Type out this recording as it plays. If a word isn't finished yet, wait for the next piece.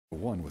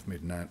1 with me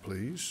tonight,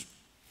 please.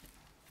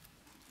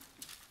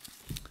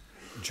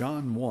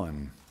 John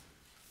 1,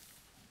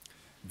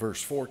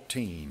 verse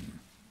 14.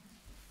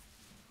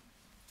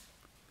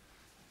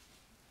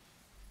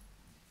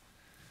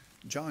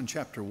 John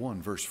chapter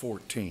 1, verse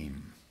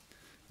 14.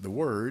 The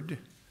Word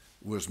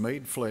was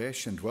made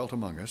flesh and dwelt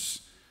among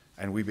us,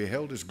 and we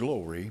beheld his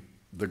glory,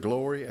 the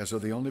glory as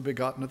of the only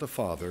begotten of the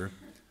Father,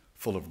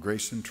 full of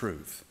grace and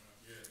truth.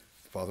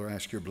 Father, I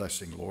ask your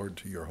blessing, Lord,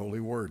 to your holy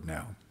word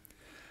now.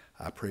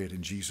 I pray it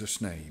in Jesus'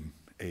 name.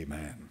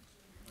 Amen.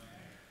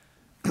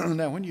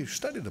 Now, when you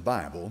study the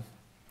Bible,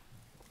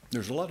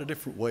 there's a lot of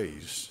different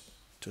ways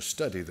to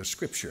study the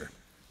Scripture.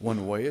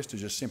 One way is to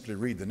just simply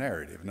read the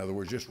narrative. In other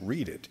words, just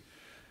read it.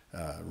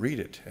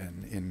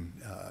 And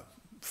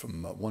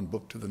from one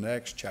book to the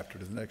next, chapter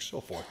to the next,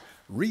 so forth.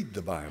 Read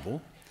the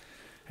Bible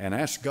and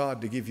ask God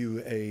to give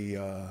you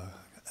a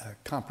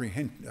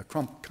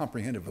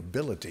comprehensive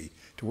ability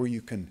to where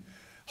you can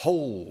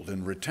hold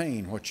and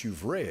retain what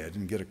you've read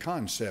and get a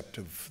concept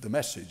of the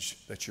message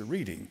that you're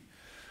reading.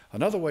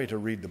 Another way to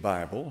read the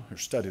Bible or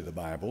study the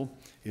Bible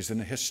is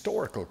in a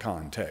historical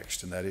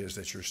context, and that is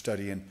that you're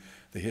studying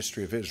the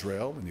history of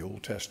Israel in the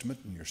Old Testament,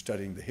 and you're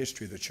studying the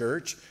history of the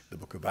church, the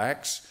book of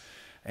Acts,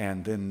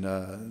 and then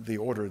the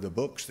order of the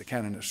books, the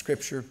canon of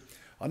Scripture.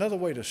 Another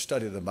way to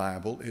study the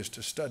Bible is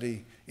to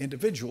study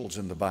individuals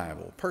in the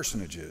Bible,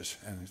 personages,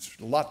 and it's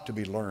a lot to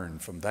be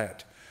learned from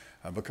that.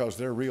 Because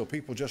they're real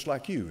people just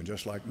like you and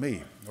just like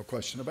me. No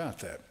question about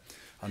that.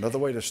 Another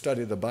way to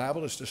study the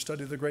Bible is to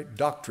study the great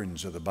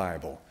doctrines of the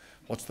Bible.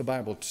 What's the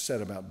Bible said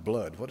about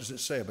blood? What does it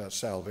say about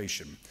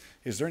salvation?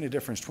 Is there any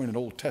difference between an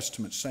Old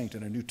Testament saint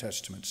and a New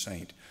Testament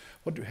saint?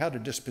 How do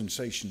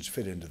dispensations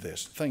fit into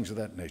this? Things of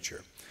that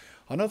nature.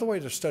 Another way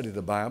to study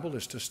the Bible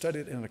is to study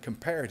it in a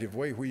comparative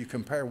way where you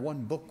compare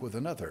one book with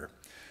another.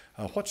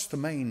 What's the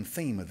main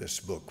theme of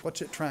this book?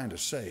 What's it trying to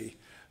say?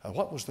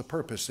 What was the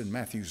purpose in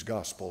Matthew's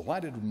gospel? Why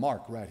did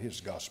Mark write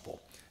his gospel?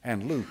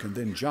 And Luke and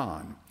then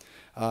John?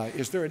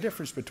 Is there a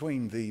difference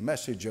between the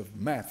message of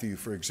Matthew,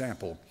 for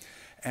example,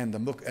 and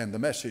the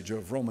message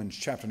of Romans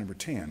chapter number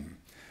 10?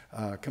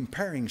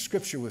 Comparing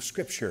Scripture with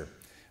Scripture.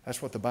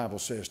 That's what the Bible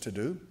says to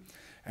do.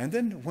 And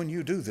then when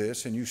you do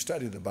this and you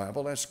study the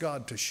Bible, ask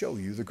God to show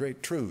you the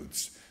great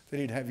truths that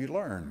He'd have you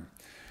learn.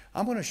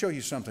 I'm going to show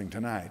you something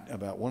tonight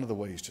about one of the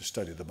ways to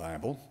study the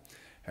Bible.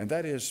 And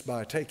that is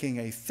by taking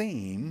a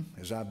theme,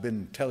 as I've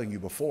been telling you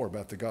before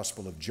about the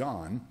Gospel of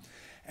John,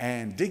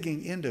 and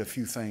digging into a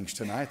few things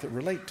tonight that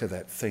relate to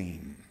that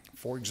theme.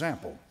 For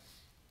example,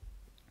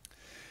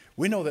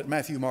 we know that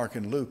Matthew, Mark,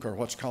 and Luke are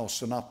what's called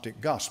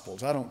synoptic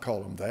Gospels. I don't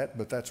call them that,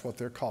 but that's what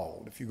they're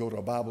called. If you go to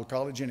a Bible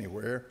college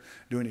anywhere,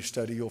 do any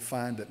study, you'll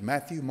find that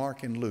Matthew,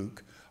 Mark, and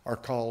Luke are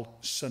called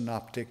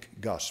synoptic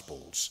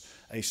Gospels.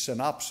 A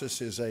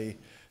synopsis is a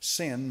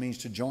Syn means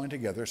to join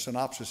together.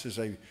 Synopsis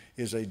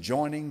is a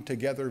joining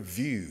together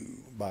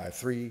view by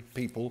three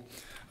people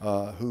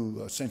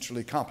who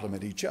essentially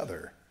complement each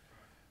other.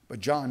 But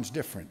John's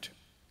different.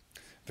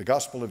 The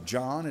Gospel of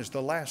John is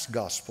the last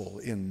gospel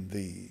in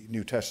the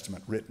New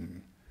Testament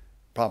written,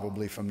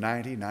 probably from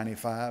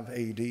 95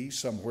 AD,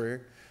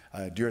 somewhere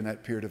during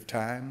that period of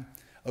time,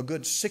 a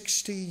good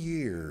 60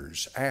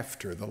 years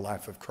after the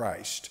life of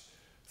Christ.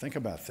 Think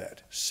about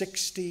that,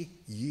 60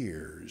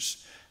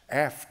 years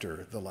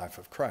after the life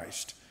of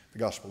Christ, the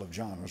Gospel of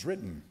John was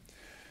written.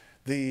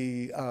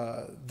 The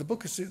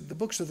books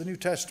of the New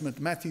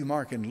Testament, Matthew,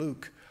 Mark, and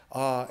Luke,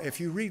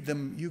 if you read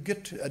them, you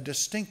get a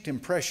distinct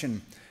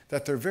impression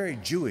that they're very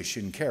Jewish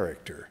in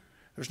character.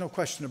 There's no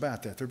question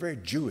about that. They're very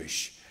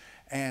Jewish.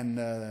 And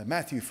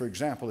Matthew, for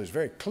example, is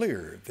very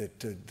clear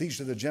that these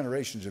are the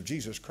generations of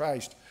Jesus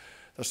Christ,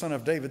 the son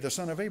of David, the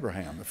son of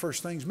Abraham. The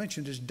first things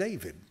mentioned is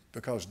David,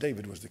 because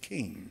David was the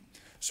king.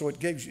 So it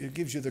gives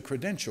you the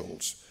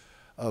credentials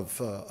of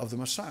the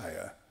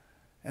Messiah.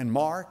 And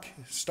Mark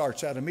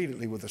starts out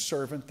immediately with a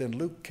servant, then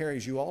Luke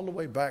carries you all the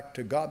way back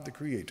to God the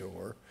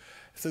Creator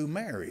through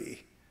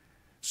Mary.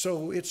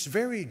 So it's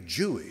very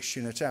Jewish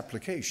in its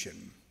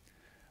application.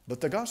 But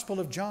the Gospel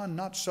of John,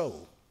 not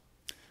so.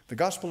 The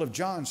Gospel of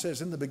John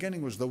says, in the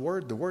beginning was the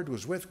Word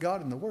was with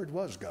God, and the Word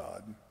was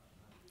God.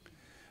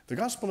 The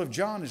Gospel of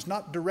John is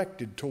not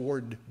directed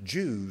toward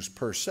Jews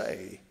per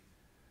se.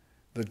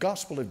 The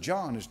Gospel of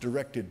John is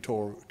directed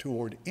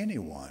toward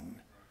anyone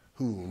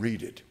who will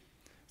read it.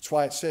 That's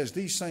why it says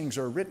these things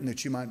are written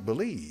that you might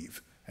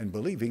believe, and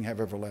believing have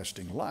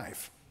everlasting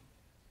life.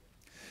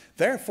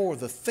 Therefore,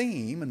 the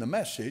theme and the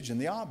message and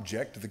the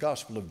object of the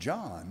Gospel of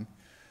John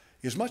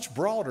is much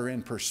broader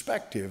in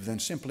perspective than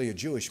simply a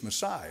Jewish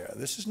Messiah.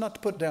 This is not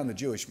to put down the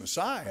Jewish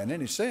Messiah in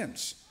any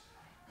sense,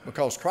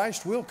 because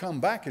Christ will come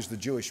back as the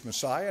Jewish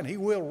Messiah, and He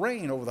will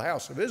reign over the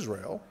house of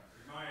Israel,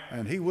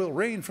 and He will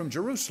reign from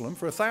Jerusalem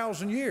for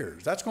 1,000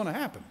 years. That's going to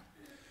happen.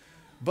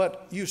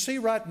 But you see,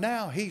 right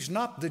now, He's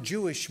not the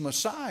Jewish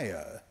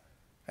Messiah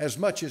as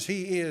much as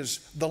He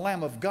is the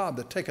Lamb of God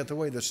that taketh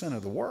away the sin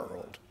of the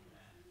world.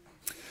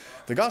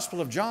 The Gospel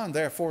of John,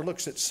 therefore,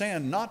 looks at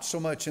sin not so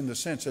much in the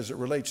sense as it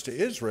relates to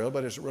Israel,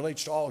 but as it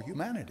relates to all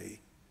humanity.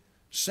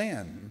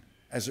 Sin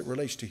as it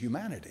relates to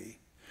humanity.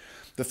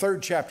 The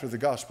 3rd chapter of the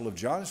Gospel of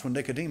John is when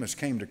Nicodemus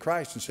came to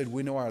Christ and said,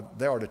 we know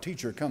thou art a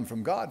teacher come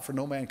from God, for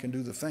no man can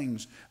do the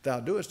things thou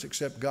doest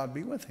except God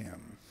be with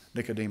him.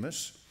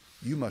 Nicodemus,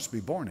 you must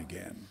be born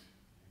again.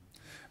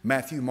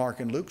 Matthew, Mark,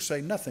 and Luke say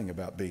nothing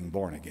about being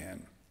born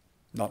again.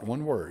 Not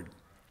one word.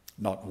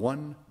 Not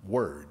one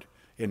word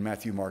in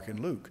Matthew, Mark, and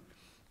Luke.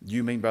 Do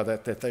you mean by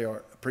that they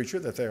are, preacher,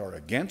 that they are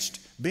against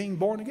being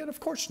born again? Of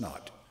course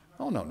not.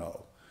 Oh, no,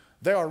 no.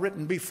 They are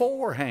written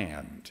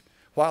beforehand,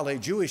 while a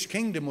Jewish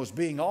kingdom was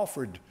being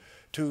offered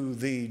to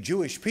the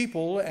Jewish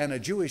people and a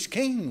Jewish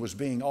king was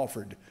being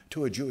offered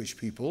to a Jewish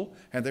people,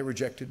 and they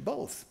rejected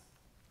both.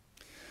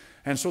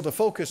 And so the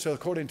focus,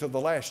 according to the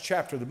last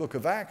chapter of the book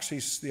of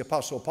Acts, the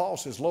Apostle Paul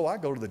says, lo, I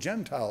go to the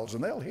Gentiles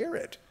and they'll hear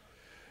it.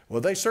 Well,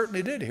 they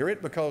certainly did hear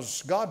it,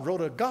 because God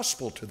wrote a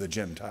gospel to the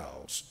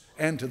Gentiles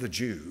and to the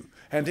Jew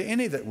and to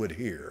any that would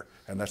hear,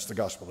 and that's the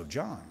Gospel of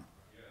John.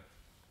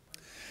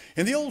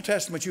 In the Old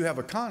Testament, you have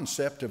a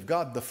concept of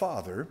God the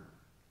Father,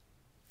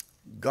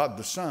 God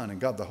the Son, and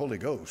God the Holy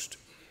Ghost,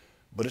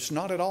 but it's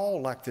not at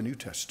all like the New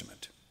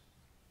Testament.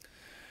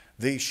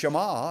 The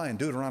Shema in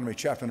Deuteronomy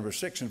chapter number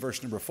 6 and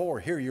verse number 4,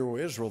 hear you, O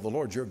Israel, the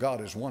Lord your God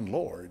is one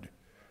Lord.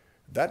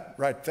 That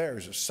right there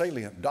is a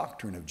salient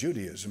doctrine of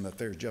Judaism, that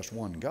there's just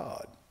one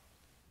God.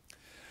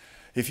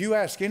 If you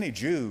ask any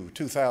Jew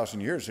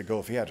 2,000 years ago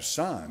if he had a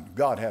son,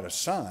 God had a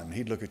son,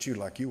 he'd look at you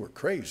like you were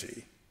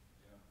crazy.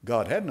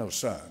 God had no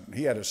son.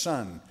 He had a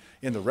son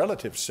in the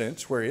relative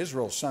sense, where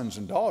Israel's sons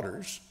and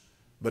daughters,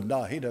 but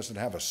no, he doesn't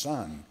have a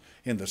son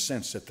in the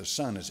sense that the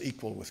son is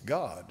equal with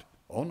God.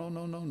 Oh, no,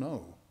 no, no,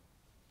 no.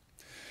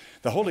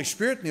 The Holy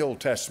Spirit in the Old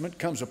Testament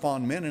comes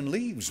upon men and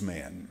leaves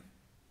men.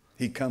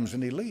 He comes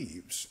and he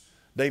leaves.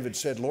 David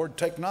said, Lord,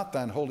 take not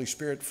thine Holy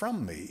Spirit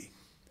from me.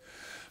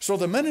 So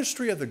the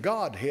ministry of the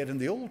Godhead in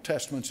the Old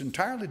Testament is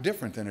entirely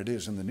different than it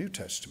is in the New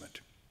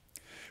Testament.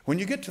 When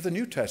you get to the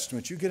New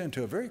Testament, you get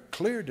into a very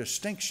clear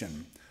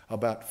distinction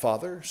about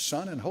Father,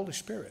 Son, and Holy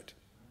Spirit.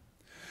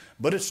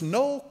 But it's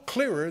no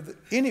clearer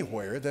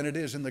anywhere than it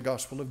is in the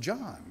Gospel of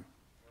John.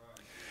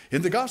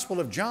 In the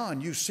Gospel of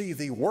John, you see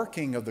the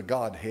working of the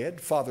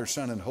Godhead, Father,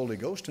 Son, and Holy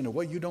Ghost, in a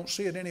way you don't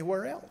see it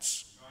anywhere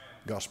else.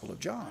 Gospel of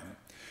John.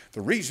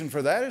 The reason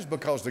for that is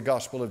because the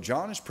Gospel of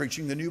John is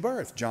preaching the new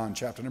birth. John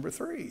chapter number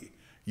 3.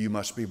 You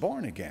must be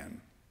born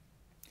again.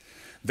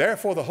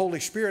 Therefore, the Holy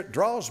Spirit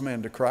draws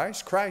men to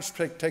Christ. Christ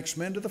takes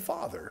men to the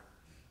Father.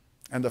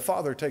 And the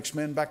Father takes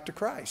men back to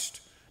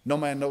Christ. No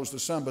man knows the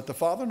Son but the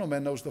Father. No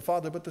man knows the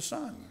Father but the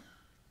Son.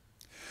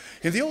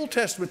 In the Old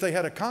Testament, they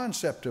had a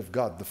concept of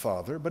God the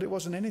Father, but it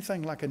wasn't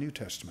anything like a New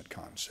Testament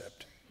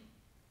concept.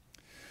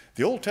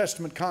 The Old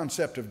Testament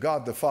concept of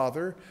God the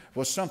Father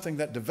was something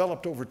that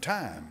developed over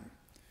time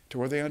to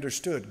where they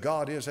understood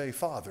God is a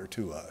Father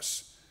to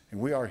us,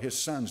 and we are His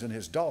sons and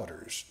His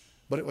daughters.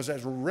 But it was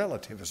as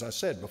relative, as I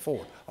said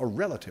before, a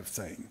relative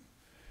thing.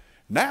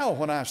 Now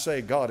when I say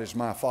God is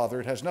my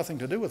Father, it has nothing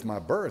to do with my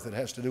birth. It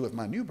has to do with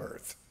my new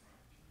birth.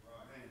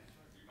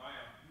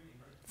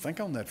 Think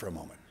on that for a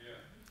moment.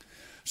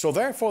 So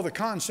therefore, the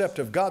concept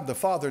of God the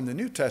Father in the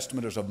New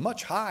Testament is a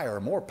much higher,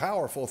 more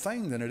powerful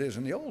thing than it is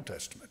in the Old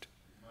Testament.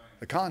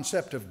 The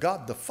concept of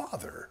God the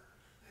Father,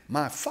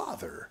 my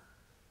Father.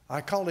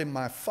 I call Him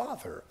my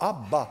Father,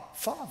 Abba,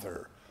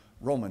 Father.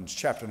 Romans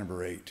chapter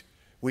number 8.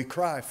 We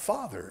cry,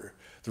 Father.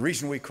 The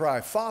reason we cry,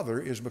 Father,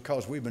 is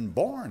because we've been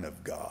born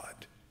of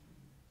God.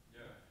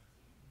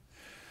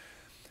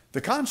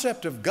 The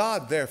concept of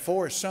God,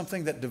 therefore, is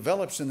something that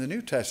develops in the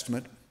New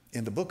Testament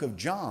in the book of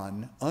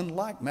John,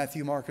 unlike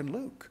Matthew, Mark, and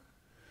Luke.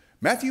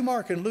 Matthew,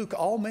 Mark, and Luke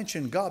all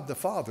mention God the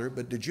Father,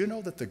 but did you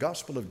know that the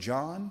Gospel of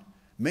John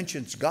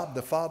mentions God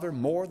the Father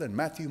more than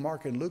Matthew,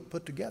 Mark, and Luke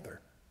put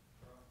together?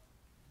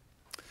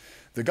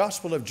 The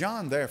Gospel of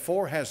John,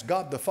 therefore, has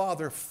God the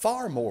Father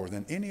far more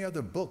than any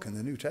other book in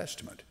the New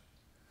Testament.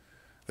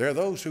 There are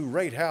those who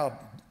rate how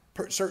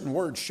certain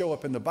words show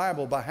up in the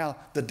Bible by how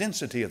the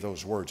density of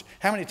those words.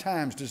 How many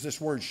times does this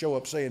word show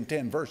up, say, in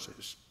 10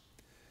 verses?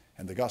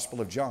 And the Gospel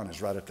of John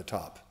is right at the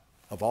top.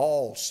 Of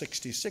all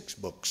 66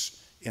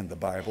 books in the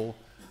Bible,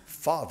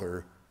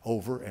 Father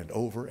over and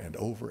over and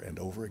over and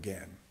over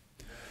again.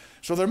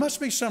 So there must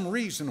be some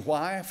reason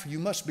why, if you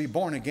must be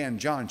born again,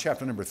 John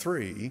chapter number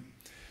 3,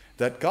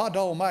 that God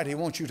Almighty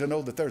wants you to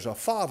know that there's a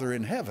Father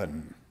in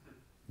heaven.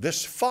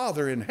 This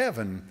Father in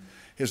heaven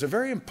is a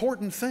very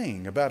important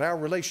thing about our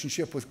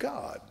relationship with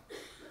God.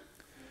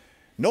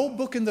 No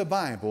book in the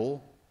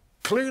Bible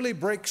clearly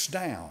breaks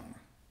down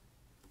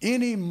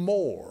any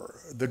more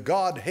the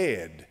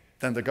Godhead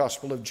than the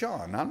Gospel of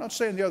John. Now, I'm not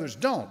saying the others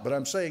don't, but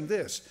I'm saying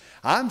this.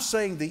 I'm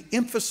saying the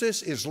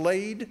emphasis is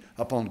laid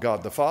upon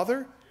God the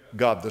Father,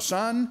 God the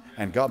Son,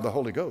 and God the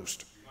Holy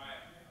Ghost.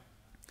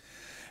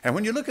 And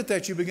when you look at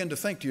that, you begin to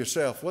think to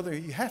yourself, well,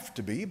 you have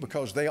to be,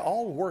 because they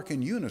all work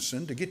in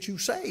unison to get you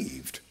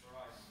saved.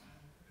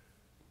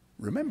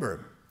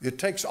 Remember, it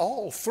takes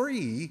all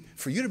three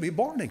for you to be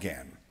born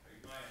again.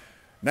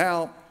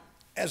 Now,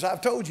 as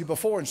I've told you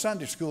before in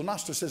Sunday school,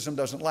 Gnosticism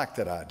doesn't like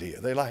that idea.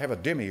 They have a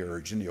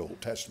demiurge in the Old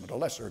Testament, a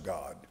lesser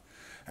God.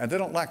 And they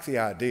don't like the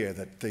idea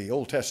that the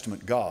Old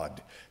Testament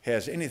God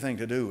has anything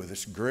to do with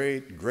this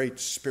great, great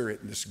spirit,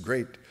 this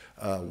great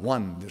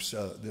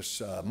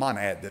this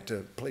monad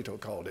that Plato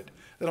called it.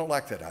 They don't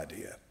like that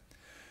idea.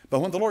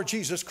 But when the Lord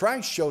Jesus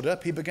Christ showed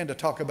up, he began to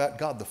talk about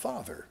God the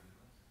Father.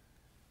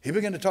 He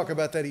began to talk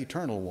about that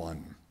eternal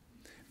one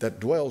that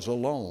dwells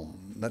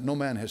alone, that no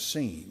man has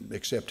seen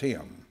except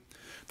him.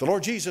 The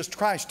Lord Jesus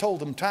Christ told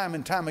them time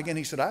and time again,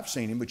 he said, I've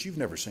seen him, but you've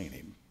never seen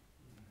him.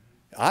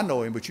 I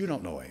know him, but you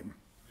don't know him.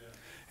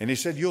 And he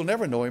said, you'll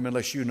never know him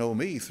unless you know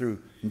me. Through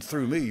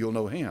me, you'll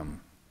know him.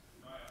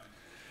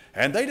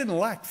 And they didn't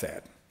like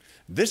that.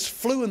 This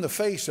flew in the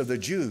face of the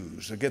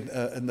Jews, again,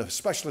 and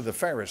especially the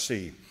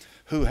Pharisee,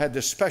 who had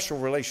this special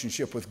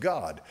relationship with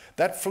God.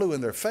 That flew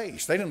in their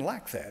face. They didn't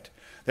like that.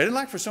 They didn't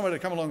like for somebody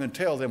to come along and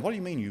tell them, what do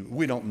you mean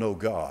we don't know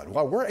God?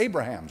 Well, we're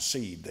Abraham's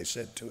seed, they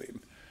said to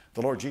him.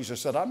 The Lord Jesus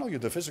said, I know you're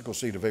the physical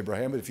seed of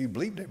Abraham, but if you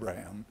believed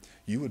Abraham,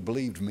 you would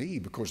believe me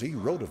because he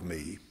wrote of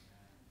me.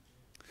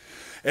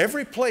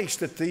 Every place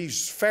that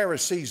these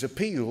Pharisees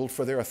appealed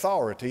for their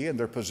authority and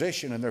their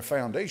position and their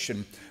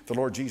foundation, the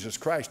Lord Jesus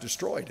Christ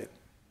destroyed it.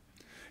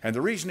 And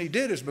the reason he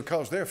did is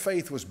because their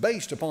faith was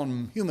based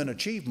upon human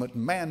achievement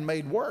and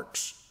man-made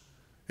works.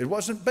 It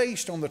wasn't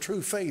based on the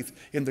true faith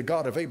in the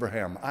God of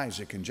Abraham,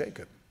 Isaac, and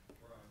Jacob.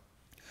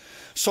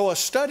 So a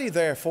study,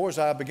 therefore, as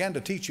I began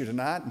to teach you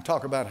tonight and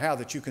talk about how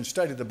that you can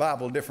study the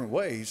Bible in different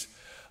ways,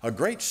 a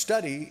great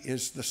study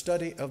is the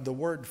study of the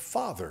word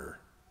Father,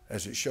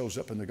 as it shows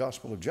up in the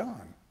Gospel of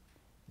John.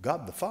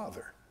 God the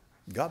Father.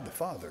 God the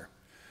Father.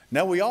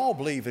 Now we all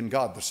believe in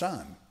God the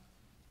Son.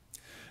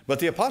 But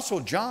the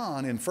Apostle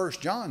John in 1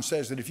 John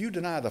says that if you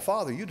deny the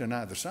Father, you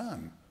deny the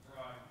Son.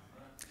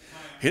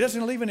 He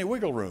doesn't leave any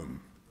wiggle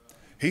room.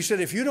 He said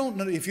if you don't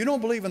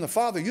believe in the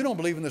Father, you don't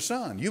believe in the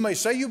Son. You may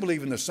say you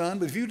believe in the Son,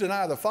 but if you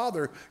deny the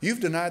Father, you've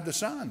denied the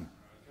Son.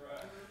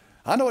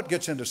 I know it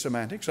gets into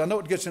semantics. I know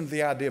it gets into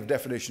the idea of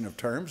definition of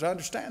terms. I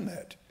understand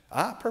that.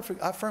 I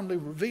firmly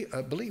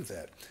believe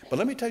that. But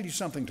let me tell you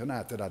something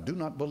tonight that I do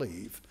not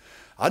believe.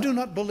 I do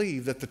not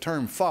believe that the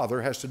term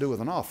father has to do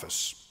with an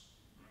office.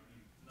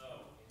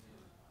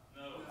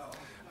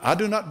 I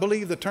do not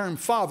believe the term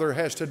father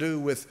has to do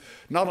with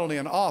not only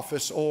an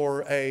office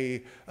or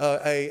a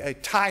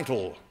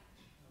title.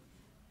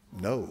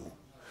 No.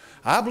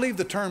 I believe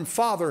the term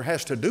father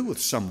has to do with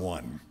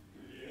someone.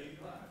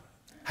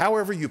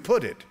 However you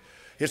put it.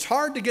 It's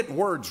hard to get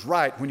words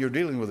right when you're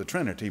dealing with the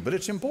Trinity, but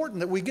it's important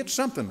that we get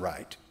something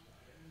right.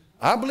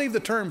 I believe the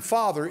term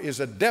Father is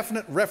a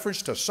definite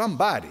reference to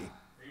somebody,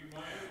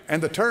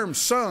 and the term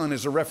Son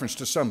is a reference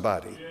to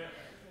somebody,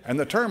 and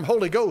the term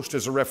Holy Ghost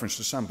is a reference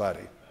to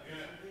somebody.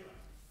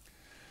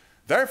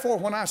 Therefore,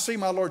 when I see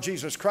my Lord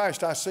Jesus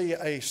Christ, I see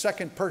a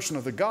second person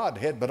of the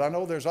Godhead, but I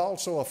know there's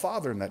also a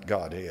Father in that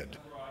Godhead.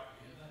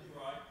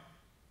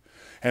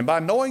 And by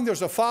knowing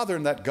there's a Father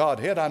in that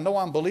Godhead, I know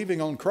I'm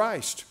believing on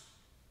Christ.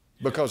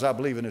 Because I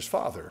believe in his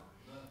Father.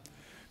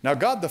 Now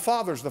God the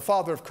Father is the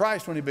Father of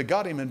Christ when he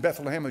begot him in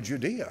Bethlehem of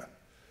Judea.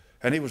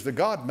 And he was the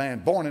God-man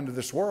born into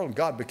this world, and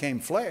God became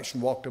flesh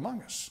and walked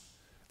among us.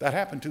 That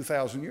happened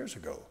 2,000 years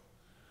ago.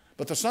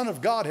 But the Son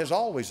of God has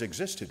always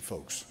existed,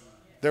 folks.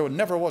 There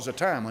never was a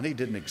time when he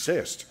didn't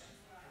exist.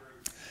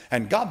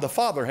 And God the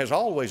Father has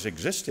always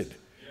existed.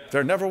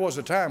 There never was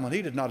a time when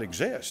he did not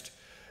exist.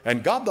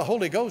 And God the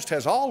Holy Ghost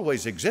has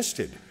always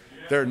existed.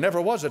 There never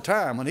was a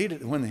time when he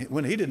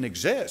didn't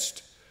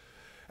exist.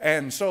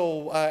 And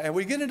so, and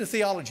we get into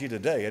theology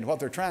today, and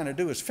what they're trying to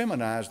do is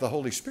feminize the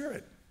Holy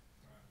Spirit.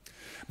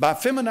 By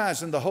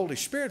feminizing the Holy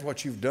Spirit,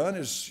 what you've done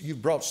is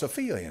you've brought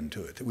Sophia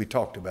into it that we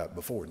talked about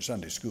before in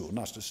Sunday school.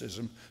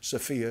 Gnosticism,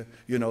 Sophia,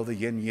 you know, the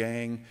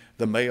yin-yang,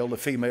 the male, the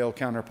female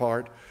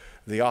counterpart,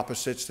 the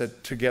opposites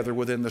that together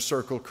within the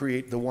circle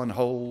create the one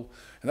whole.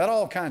 And that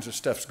all kinds of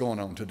stuff's going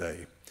on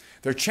today.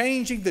 They're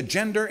changing the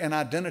gender and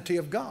identity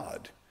of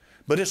God.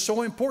 But it's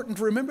so important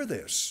to remember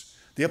this.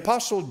 The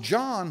Apostle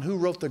John, who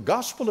wrote the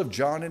Gospel of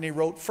John, and he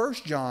wrote 1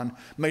 John,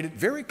 made it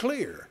very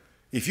clear.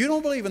 If you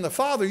don't believe in the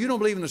Father, you don't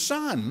believe in the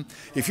Son.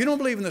 If you don't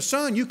believe in the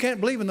Son, you can't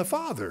believe in the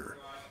Father.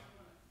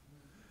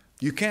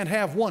 You can't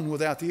have one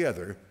without the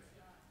other.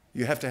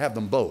 You have to have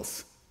them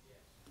both.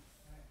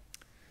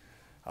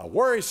 I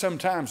worry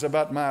sometimes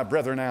about my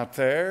brethren out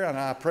there, and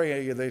I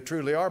pray they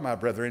truly are my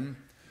brethren,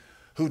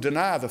 who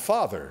deny the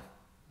Father.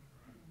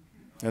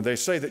 And they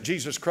say that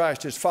Jesus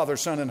Christ is Father,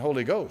 Son, and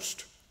Holy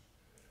Ghost.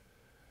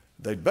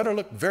 They'd better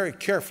look very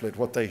carefully at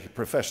what they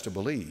profess to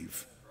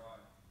believe.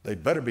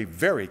 They'd better be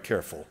very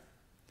careful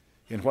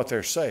in what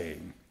they're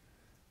saying.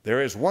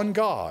 There is one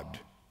God,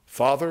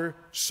 Father,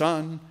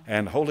 Son,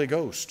 and Holy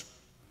Ghost.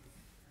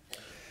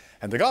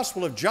 And the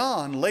Gospel of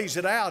John lays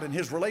it out in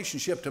his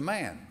relationship to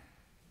man.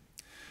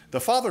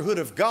 The fatherhood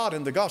of God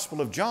in the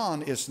Gospel of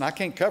John is, and I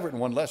can't cover it in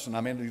one lesson.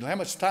 I mean, how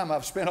much time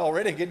I've spent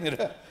already getting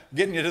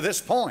you to this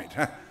point.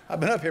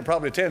 I've been up here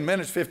probably 10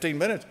 minutes, 15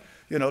 minutes,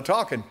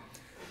 talking.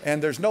 And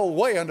there's no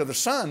way under the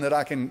sun that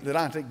I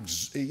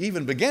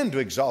even begin to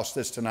exhaust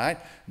this tonight.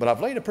 But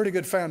I've laid a pretty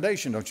good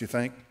foundation, don't you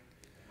think?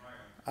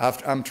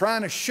 I'm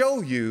trying to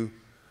show you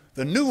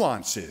the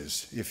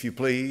nuances, if you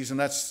please, and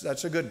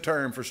that's a good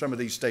term for some of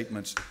these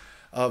statements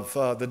of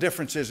the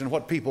differences in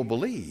what people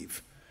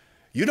believe.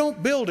 You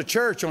don't build a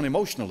church on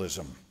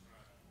emotionalism.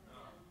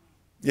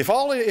 If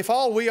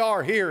all we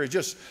are here is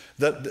just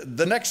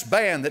the next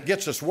band that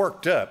gets us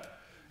worked up,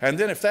 and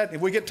then if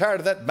we get tired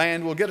of that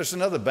band, we'll get us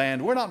another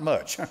band, we're not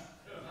much.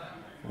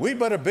 We'd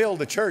better build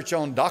the church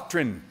on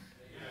doctrine.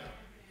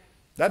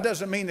 That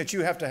doesn't mean that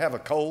you have to have a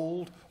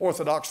cold,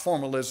 orthodox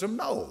formalism.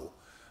 No.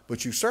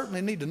 But you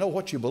certainly need to know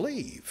what you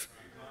believe.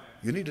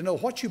 You need to know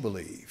what you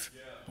believe,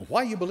 and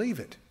why you believe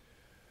it.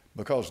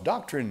 Because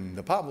doctrine,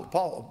 the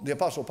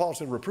Apostle Paul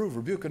said, reprove,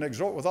 rebuke, and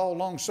exhort with all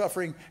long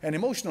suffering and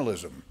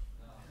emotionalism.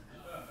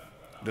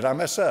 Did I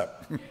mess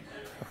up?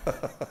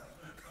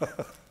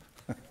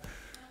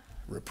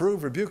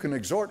 Reprove, rebuke, and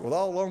exhort with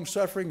all long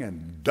suffering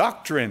and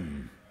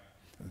doctrine.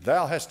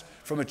 Thou hast,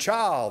 from a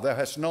child, thou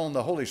hast known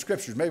the Holy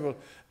Scriptures,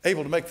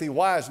 able to make thee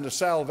wise unto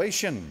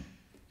salvation.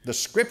 The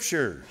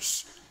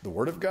Scriptures, the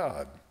Word of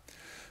God.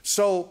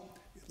 So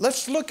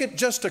let's look at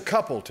just a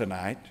couple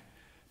tonight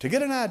to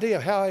get an idea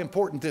of how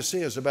important this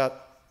is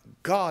about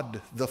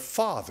God the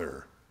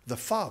Father, the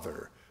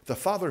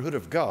fatherhood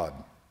of God.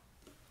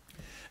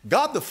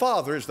 God the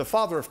Father is the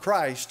Father of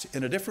Christ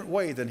in a different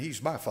way than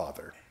He's my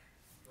Father.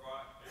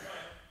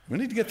 We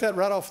need to get that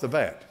right off the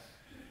bat.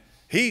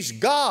 He's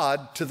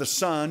God to the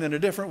Son in a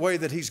different way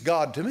that He's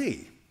God to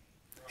me.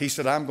 He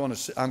said, I'm going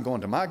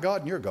to my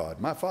God and your God,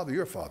 my Father,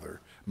 your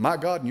Father, my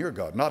God and your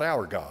God, not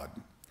our God.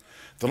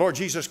 The Lord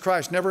Jesus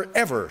Christ never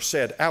ever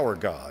said our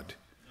God.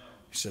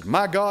 He said,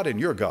 my God and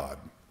your God.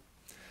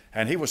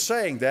 And He was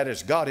saying that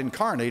as God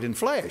incarnate in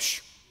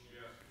flesh.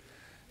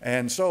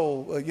 And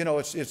so,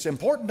 it's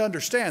important to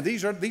understand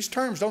these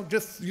terms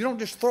you don't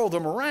just throw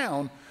them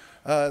around.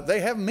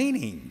 They have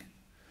meaning.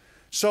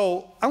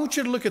 So I want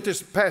you to look at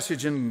this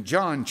passage in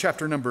John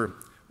chapter number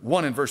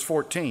 1 and verse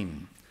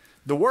 14.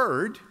 The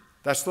Word,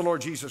 that's the Lord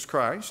Jesus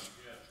Christ,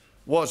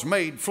 was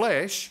made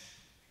flesh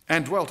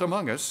and dwelt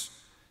among us,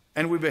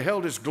 and we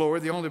beheld His glory,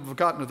 the only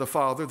begotten of the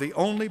Father, the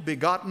only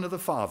begotten of the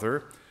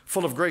Father,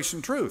 full of grace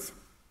and truth.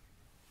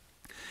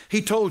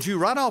 He told you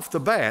right off the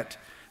bat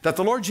that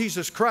the Lord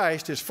Jesus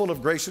Christ is full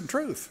of grace and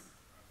truth.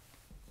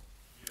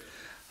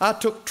 I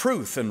took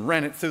truth and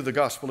ran it through the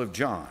Gospel of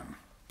John.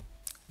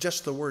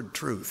 Just the word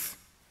truth.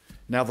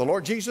 Now, the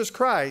Lord Jesus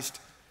Christ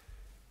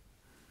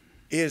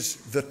is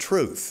the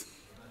truth.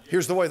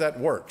 Here's the way that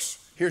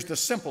works. Here's the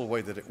simple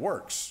way that it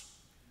works.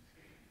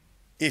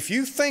 If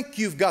you think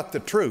you've got the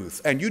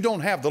truth and you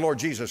don't have the Lord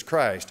Jesus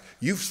Christ,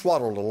 you've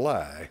swallowed a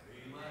lie.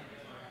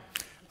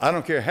 I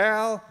don't care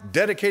how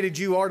dedicated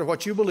you are to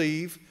what you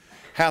believe,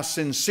 how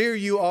sincere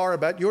you are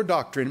about your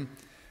doctrine.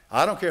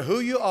 I don't care who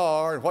you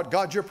are and what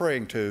God you're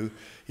praying to.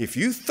 If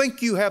you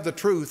think you have the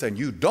truth and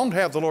you don't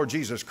have the Lord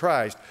Jesus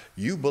Christ,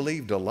 you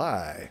believed a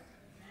lie.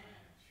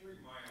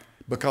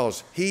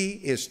 Because He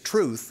is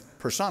truth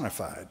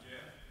personified.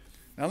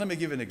 Now let me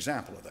give you an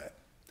example of that.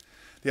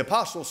 The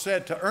apostle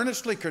said to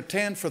earnestly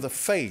contend for the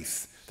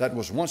faith that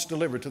was once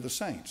delivered to the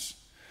saints.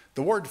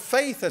 The word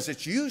faith as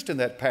it's used in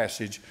that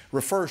passage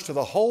refers to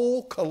the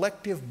whole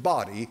collective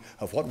body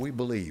of what we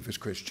believe as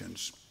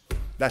Christians.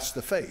 That's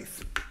the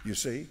faith, you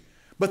see.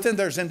 But then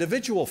there's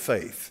individual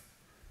faith.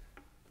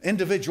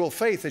 Individual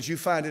faith as you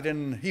find it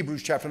in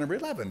Hebrews chapter number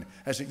 11,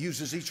 as it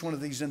uses each one of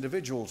these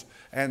individuals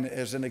and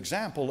as an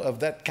example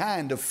of that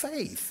kind of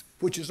faith,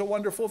 which is a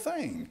wonderful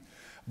thing.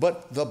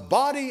 But the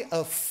body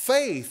of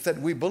faith that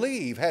we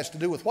believe has to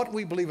do with what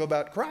we believe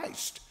about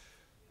Christ.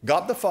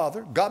 God the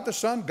Father, God the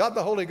Son, God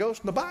the Holy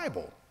Ghost, and the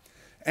Bible,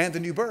 and the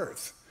new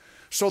birth.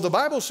 So the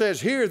Bible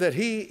says here that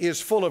He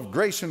is full of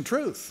grace and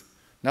truth.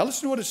 Now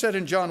listen to what it said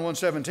in John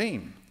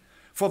 1:17.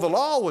 For the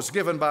law was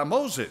given by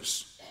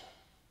Moses,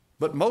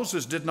 but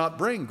Moses did not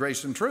bring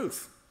grace and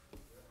truth.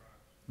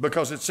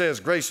 Because it says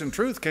grace and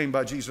truth came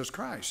by Jesus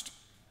Christ.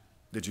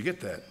 Did you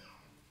get that?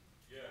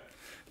 Yeah.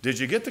 Did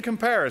you get the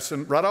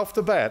comparison right off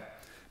the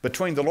bat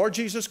between the Lord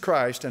Jesus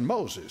Christ and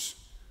Moses?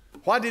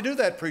 Why did he do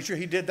that, preacher?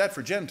 He did that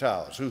for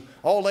Gentiles who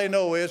all they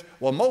know is,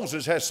 well,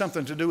 Moses has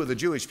something to do with the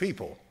Jewish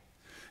people.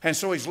 And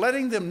so he's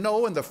letting them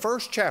know in the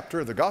first chapter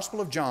of the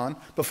Gospel of John,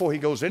 before he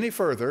goes any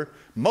further,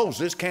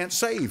 Moses can't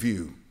save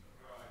you.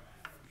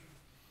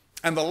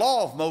 And the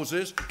law of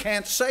Moses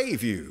can't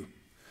save you.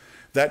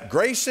 That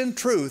grace and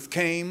truth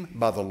came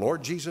by the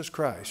Lord Jesus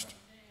Christ.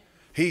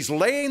 He's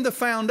laying the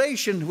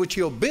foundation which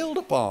He'll build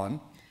upon.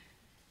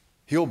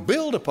 He'll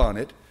build upon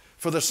it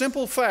for the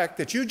simple fact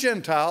that you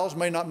Gentiles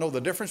may not know the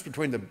difference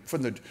between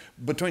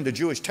the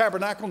Jewish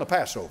tabernacle and the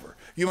Passover.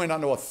 You may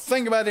not know a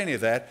thing about any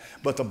of that,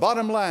 but the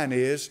bottom line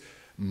is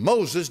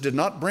Moses did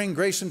not bring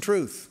grace and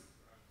truth.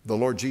 The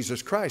Lord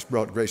Jesus Christ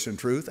brought grace and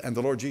truth, and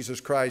the Lord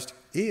Jesus Christ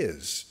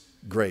is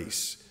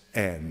grace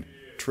and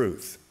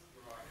truth.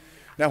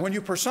 Now, when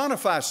you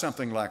personify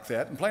something like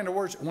that, in plain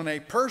words, when a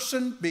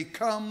person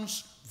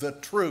becomes the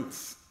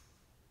truth,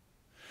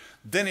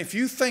 then if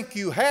you think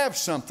you have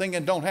something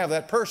and don't have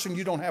that person,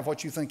 you don't have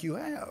what you think you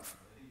have.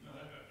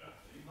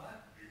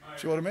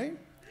 See what I mean?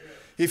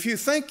 If you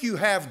think you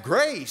have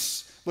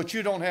grace, but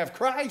you don't have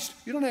Christ,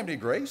 you don't have any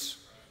grace.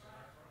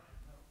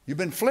 You've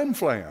been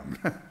flim-flam.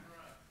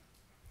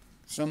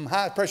 Some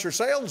high-pressure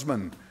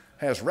salesman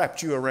has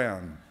wrapped you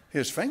around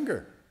his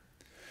finger.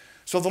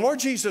 So the Lord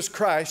Jesus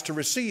Christ, to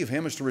receive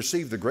him is to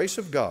receive the grace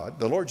of God.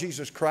 The Lord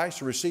Jesus Christ,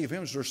 to receive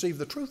him is to receive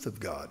the truth of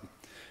God.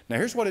 Now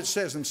here's what it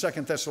says in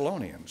 2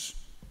 Thessalonians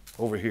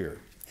over here,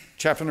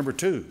 chapter number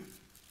 2.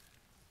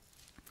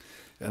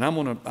 And I'm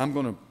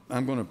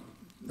going to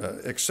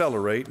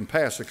accelerate and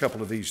pass a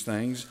couple of these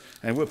things,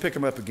 and we'll pick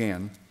them up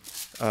again.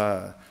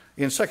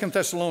 In 2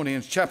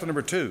 Thessalonians chapter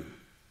number 2.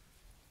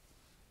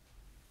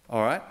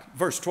 All right,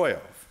 verse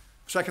 12.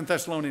 2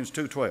 Thessalonians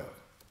 2:12.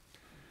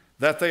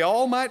 That they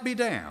all might be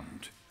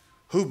damned,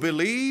 who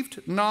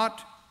believed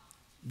not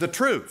the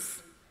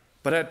truth,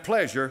 but had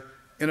pleasure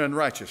in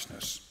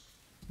unrighteousness.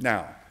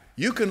 Now,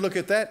 you can look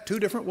at that two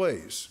different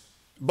ways.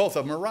 Both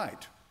of them are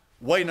right.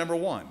 Way number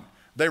one,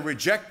 they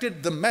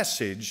rejected the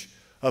message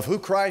of who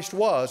Christ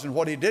was and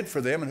what he did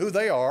for them and who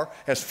they are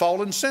as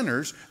fallen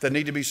sinners that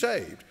need to be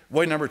saved.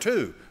 Way number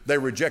two, they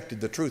rejected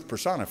the truth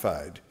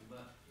personified,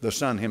 the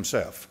Son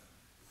himself.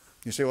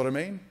 You see what I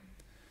mean?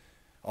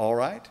 All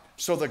right.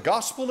 So the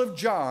Gospel of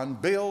John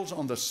builds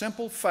on the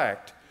simple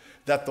fact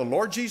that the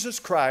Lord Jesus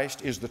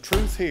Christ is the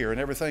truth here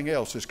and everything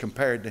else is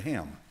compared to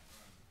him.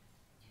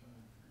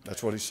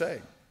 That's what he's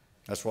saying.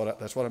 That's what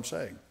I'm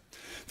saying.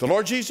 The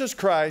Lord Jesus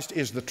Christ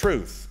is the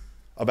truth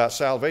about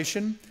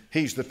salvation.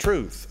 He's the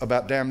truth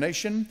about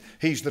damnation.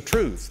 He's the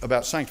truth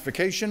about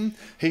sanctification.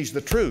 He's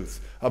the truth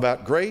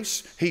about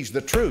grace. He's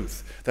the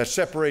truth that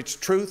separates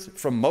truth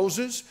from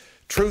Moses,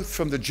 truth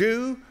from the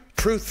Jew,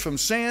 truth from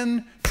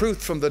sin,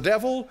 truth from the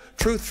devil,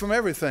 truth from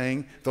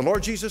everything. The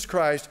Lord Jesus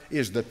Christ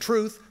is the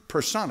truth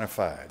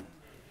personified.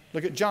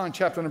 Look at John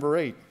chapter number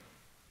 8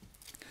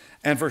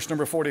 and verse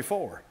number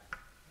 44.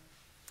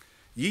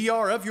 Ye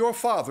are of your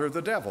father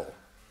the devil,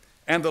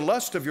 and the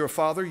lust of your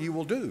father ye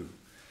will do.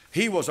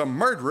 He was a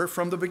murderer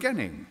from the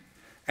beginning,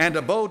 and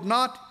abode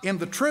not in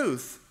the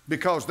truth,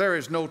 because there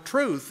is no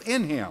truth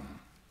in him.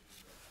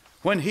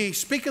 When he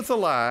speaketh a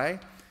lie,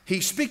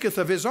 he speaketh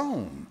of his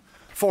own,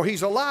 for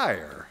he's a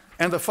liar,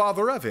 and the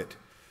father of it.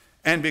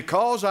 And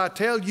because I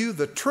tell you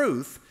the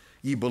truth,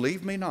 ye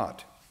believe me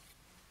not.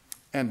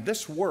 And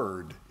this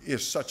word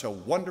is such a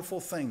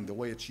wonderful thing, the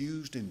way it's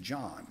used in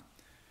John.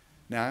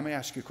 Now, let me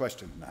ask you a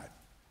question tonight.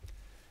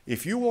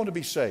 If you want to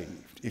be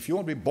saved, if you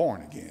want to be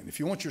born again, if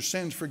you want your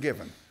sins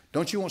forgiven,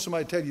 don't you want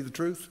somebody to tell you the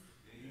truth?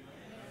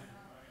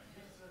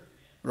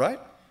 Right?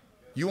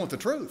 You want the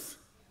truth.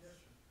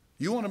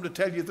 You want them to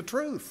tell you the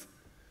truth.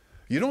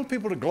 You don't want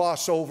people to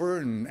gloss over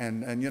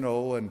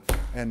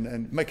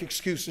and make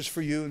excuses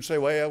for you and say,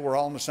 well, we're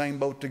all in the same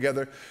boat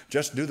together.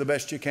 Just do the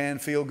best you can,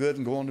 feel good,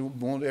 and go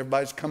on.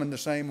 Everybody's coming the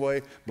same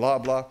way, blah,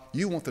 blah.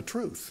 You want the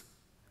truth.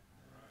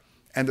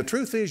 And the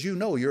truth is you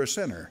know you're a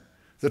sinner.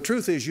 The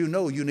truth is you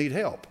know you need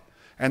help.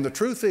 And the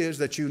truth is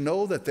that you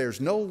know that there's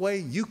no way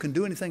you can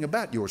do anything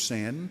about your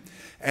sin.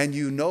 And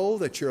you know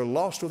that you're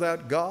lost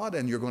without God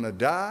and you're going to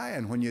die.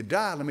 And when you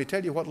die, let me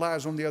tell you what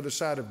lies on the other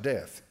side of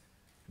death.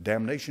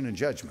 Damnation and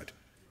judgment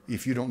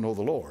if you don't know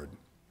the Lord.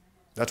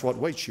 That's what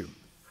waits you.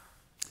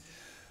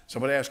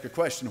 Somebody asked a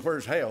question,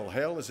 where's hell?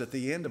 Hell is at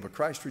the end of a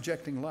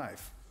Christ-rejecting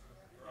life.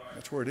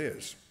 That's where it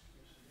is.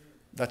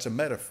 That's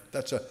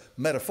a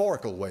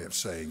metaphorical way of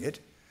saying it,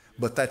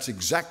 but that's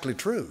exactly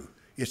true.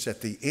 It's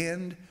at the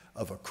end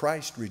of a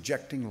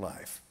Christ-rejecting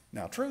life.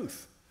 Now,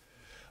 truth.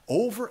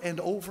 Over and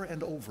over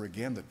and over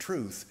again, the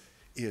truth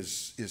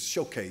is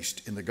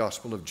showcased in the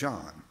Gospel of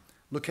John.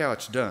 Look how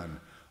it's done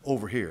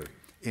over here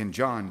in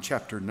John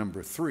chapter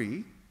number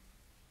 3,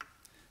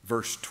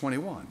 verse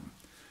 21.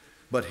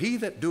 But he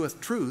that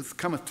doeth truth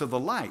cometh to the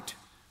light,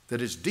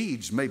 that his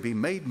deeds may be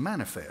made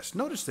manifest.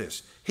 Notice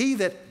this. He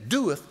that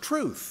doeth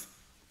truth.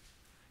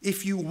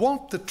 If you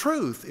want the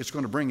truth, it's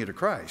going to bring you to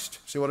Christ.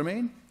 See what I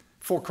mean?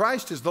 For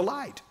Christ is the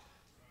light.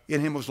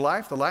 In him was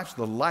life. The life's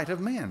the light of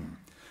men.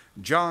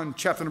 John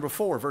chapter number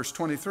 4, verse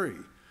 23.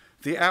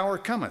 The hour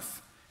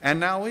cometh, and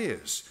now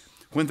is,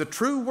 when the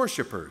true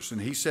worshipers,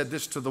 and he said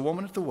this to the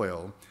woman at the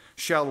well,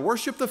 shall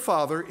worship the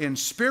Father in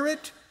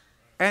spirit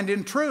and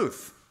in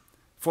truth.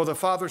 For the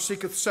Father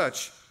seeketh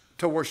such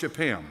to worship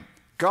him.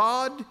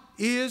 God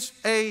is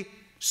a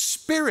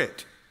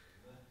spirit.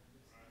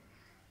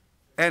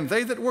 And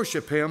they that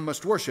worship him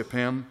must worship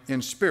him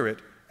in spirit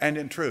and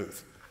in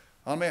truth.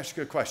 Let me ask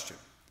you a question.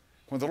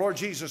 When the Lord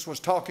Jesus was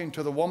talking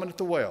to the woman at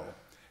the well,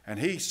 and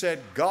he said,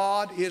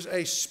 God is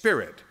a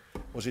spirit,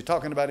 was he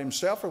talking about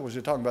himself or was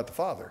he talking about the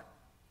Father?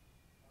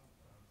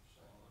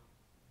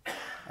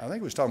 I think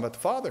he was talking about the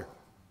Father.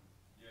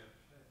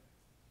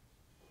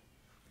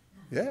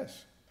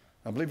 Yes.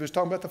 I believe he was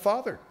talking about the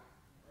Father.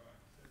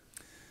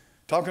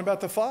 Talking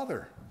about the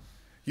Father.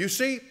 You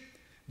see,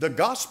 the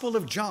Gospel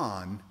of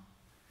John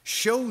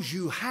shows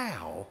you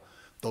how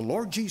the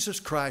Lord Jesus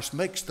Christ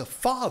makes the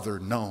Father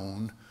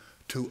known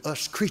to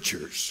us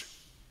creatures.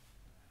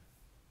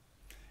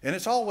 And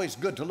it's always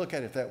good to look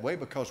at it that way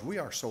because we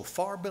are so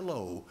far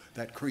below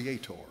that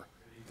Creator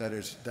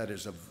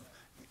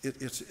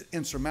it's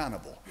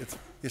insurmountable.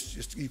 It's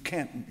just, you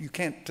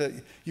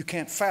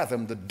can't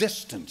fathom the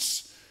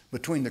distance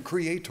between the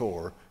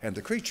Creator and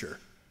the creature.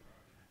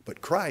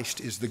 But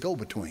Christ is the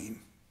go-between.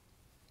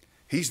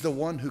 He's the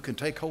one who can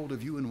take hold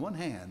of you in one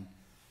hand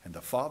and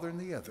the Father in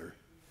the other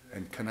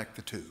and connect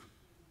the two.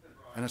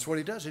 And that's what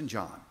he does in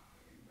John.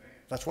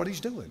 That's what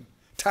he's doing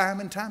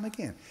time and time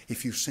again.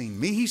 If you've seen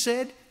me, he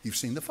said, you've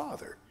seen the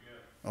Father.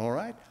 All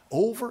right?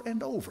 Over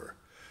and over.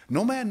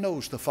 No man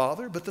knows the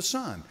Father but the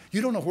Son.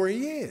 You don't know where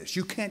he is.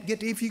 You can't get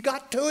to, if you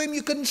got to him,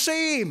 you couldn't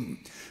see him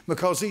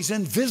because he's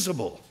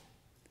invisible.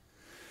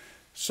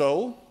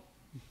 So,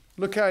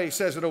 look how he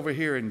says it over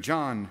here in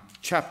John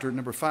chapter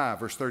number 5,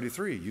 verse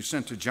 33. You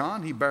sent to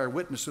John, he bare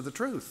witness of the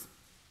truth.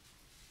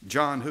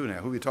 John who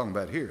now? Who are we talking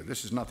about here?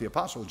 This is not the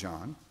Apostle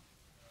John.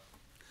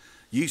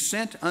 Ye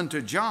sent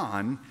unto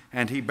John,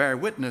 and he bare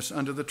witness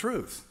unto the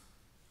truth.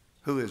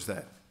 Who is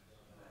that?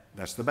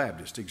 That's the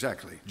Baptist,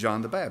 exactly.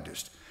 John the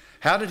Baptist.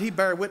 How did he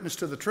bear witness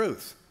to the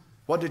truth?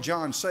 What did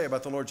John say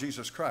about the Lord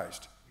Jesus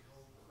Christ?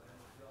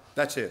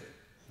 That's it.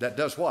 That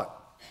does what?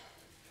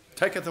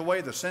 Taketh away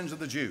the sins of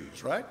the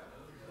Jews, right?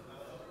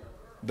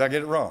 Did I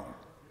get it wrong?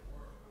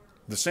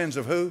 The sins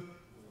of who?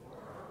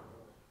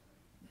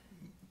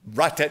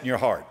 Write that in your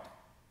heart.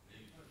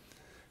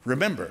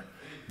 Remember,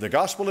 the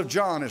Gospel of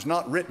John is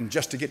not written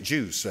just to get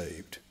Jews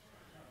saved.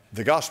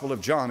 The Gospel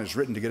of John is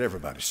written to get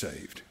everybody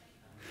saved.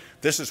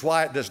 This is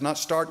why it does not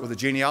start with a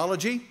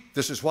genealogy.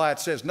 This is why it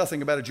says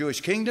nothing about a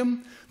Jewish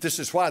kingdom. This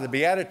is why the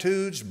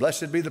Beatitudes,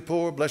 blessed be the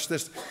poor, blessed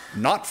this,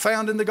 not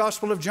found in the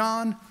Gospel of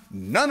John.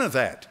 None of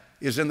that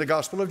is in the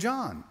Gospel of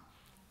John.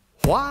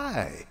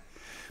 Why?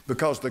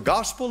 Because the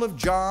Gospel of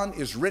John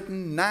is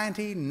written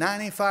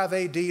 95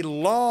 AD,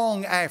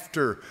 long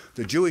after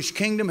the Jewish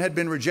kingdom had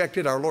been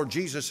rejected. Our Lord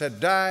Jesus had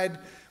died,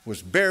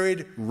 was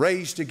buried,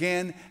 raised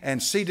again,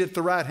 and seated at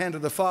the right hand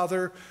of the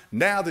Father.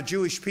 Now the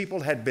Jewish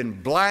people had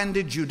been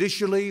blinded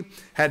judicially,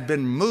 had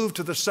been moved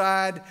to the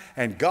side,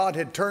 and God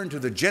had turned to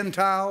the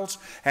Gentiles,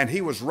 and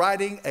he was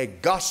writing a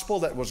gospel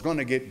that was going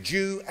to get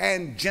Jew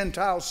and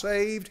Gentile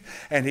saved,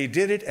 and he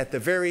did it at the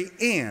very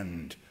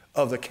end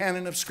of the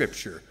canon of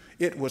Scripture.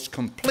 It was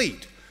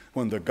complete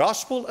when the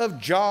Gospel of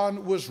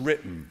John was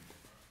written.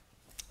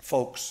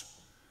 Folks,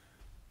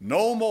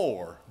 no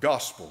more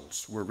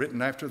Gospels were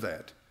written after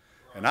that.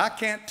 And I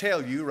can't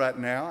tell you right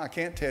now, I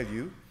can't tell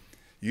you.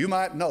 You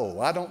might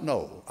know, I don't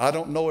know. I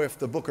don't know if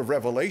the book of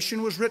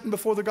Revelation was written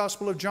before the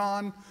Gospel of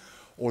John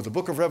or the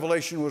book of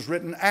Revelation was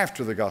written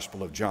after the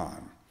Gospel of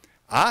John.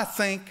 I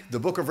think the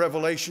book of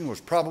Revelation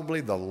was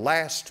probably the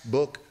last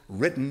book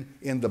written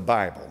in the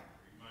Bible.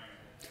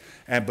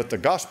 But the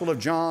Gospel of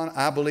John,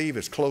 I believe,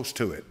 is close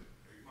to it.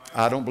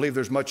 I don't believe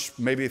there's much,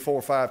 maybe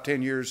 4, 5,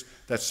 10 years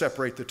that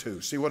separate the two.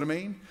 See what I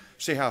mean?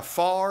 See how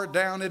far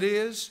down it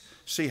is?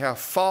 See how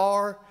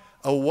far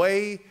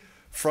away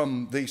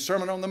from the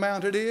Sermon on the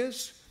Mount it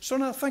is? So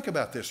now think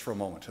about this for a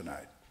moment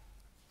tonight.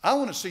 I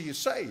want to see you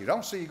saved. I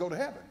don't see you go to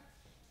heaven.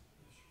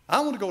 I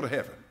want to go to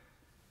heaven.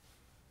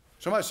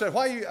 Somebody said,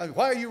 why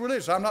are you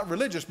religious? I'm not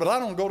religious, but I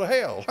don't go to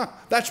hell.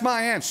 That's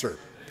my answer.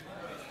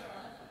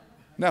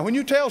 Now, when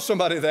you tell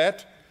somebody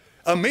that,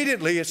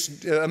 immediately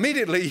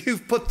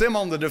you've put them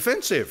on the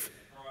defensive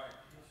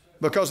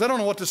because they don't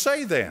know what to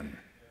say then.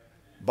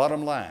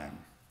 Bottom line,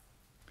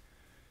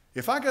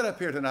 if I got up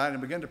here tonight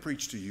and began to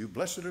preach to you,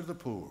 blessed are the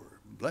poor,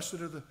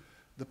 blessed are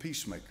the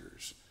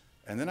peacemakers,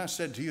 and then I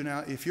said to you,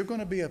 now, if you're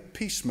going to be a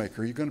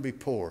peacemaker, you're going to be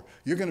poor,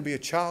 you're going to be a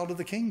child of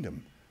the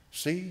kingdom.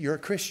 See, you're a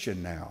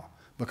Christian now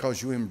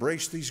because you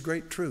embrace these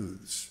great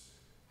truths.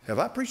 Have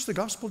I preached the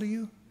gospel to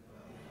you?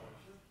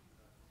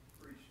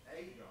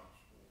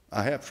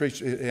 I have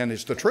preached, and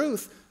it's the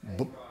truth,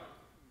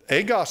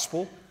 a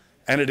gospel,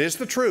 and it is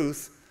the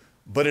truth,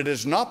 but it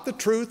is not the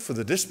truth for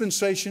the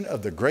dispensation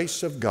of the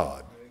grace of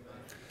God.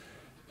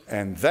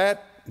 And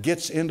that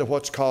gets into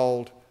what's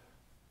called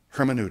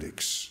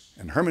hermeneutics.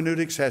 And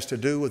hermeneutics has to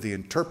do with the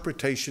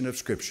interpretation of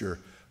Scripture,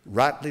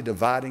 rightly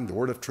dividing the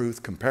word of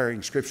truth,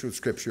 comparing Scripture with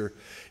Scripture.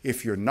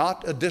 If you're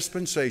not a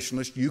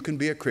dispensationalist, you can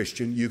be a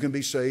Christian, you can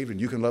be saved,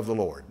 and you can love the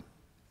Lord.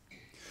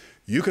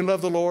 You can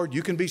love the Lord,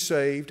 you can be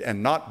saved,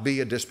 and not be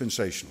a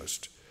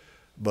dispensationalist.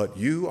 But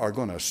you are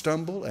going to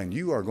stumble, and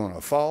you are going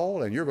to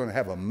fall, and you're going to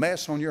have a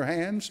mess on your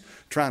hands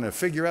trying to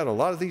figure out a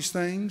lot of these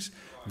things.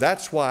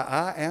 That's why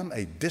I am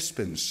a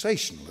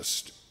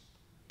dispensationalist,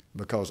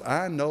 because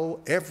I know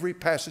every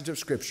passage of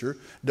Scripture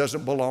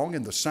doesn't belong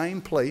in the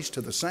same place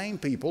to the same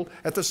people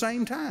at the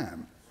same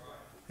time.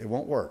 It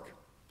won't work.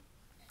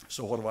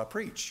 So what do I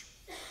preach?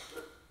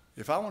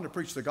 If I want to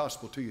preach the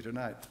gospel to you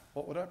tonight,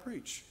 what would I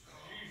preach?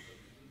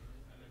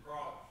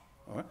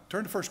 All right,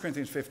 turn to 1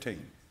 Corinthians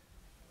 15.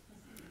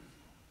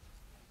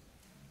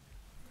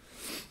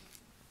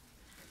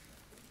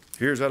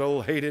 Here's that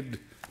old hated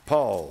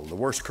Paul, the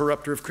worst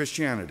corrupter of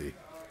Christianity.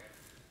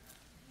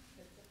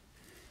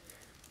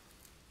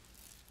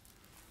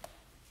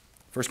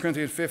 First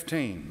Corinthians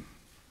 15,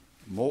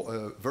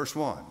 verse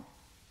 1.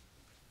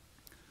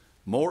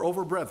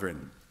 Moreover,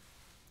 brethren,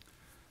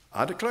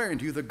 I declare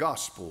unto you the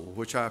gospel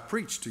which I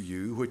preached to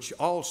you, which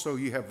also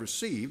ye have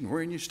received, and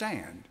wherein you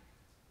stand,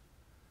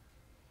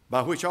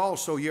 by which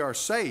also ye are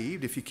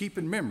saved, if you keep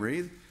in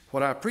memory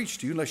what I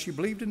preached to you unless you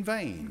believed in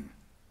vain.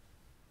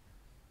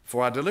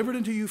 For I delivered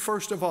unto you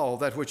first of all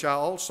that which I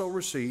also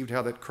received,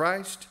 how that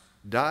Christ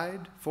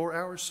died for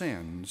our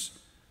sins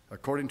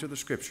according to the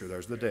Scripture.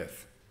 There's the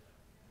death.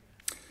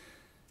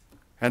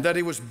 And that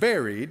he was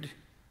buried.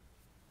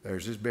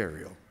 There's his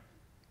burial.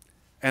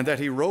 And that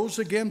he rose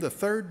again the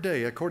third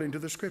day according to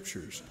the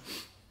Scriptures.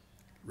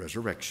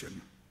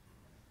 Resurrection.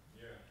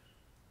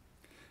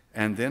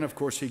 And then, of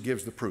course, he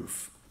gives the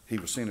proof. He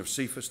was seen of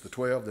Cephas, the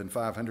 12, then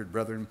 500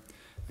 brethren.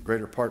 The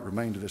greater part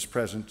remain to this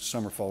present.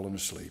 Some are fallen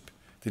asleep.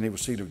 Then he was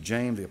seen of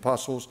James, the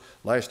apostles.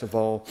 Last of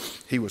all,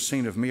 he was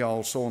seen of me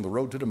also on the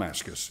road to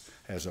Damascus,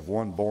 as of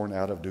one born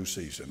out of due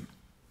season.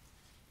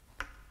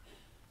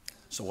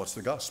 So what's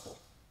the gospel?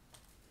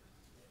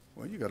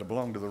 Well, you got to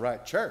belong to the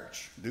right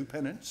church. Do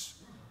penance.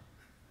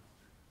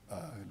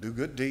 Do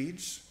good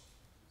deeds.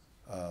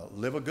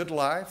 Live a good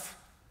life.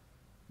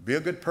 Be a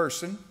good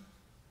person.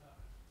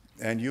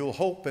 And you'll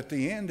hope at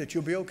the end that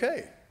you'll be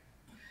okay.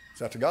 Is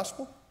that the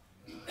gospel?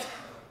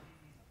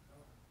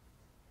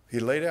 He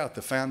laid out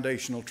the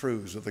foundational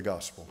truths of the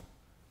gospel.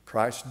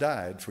 Christ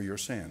died for your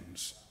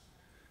sins.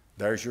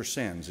 There's your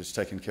sins. It's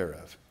taken care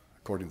of,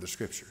 according to the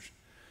Scriptures.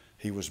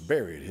 He was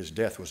buried. His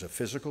death was a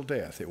physical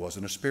death. It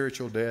wasn't a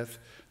spiritual death.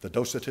 The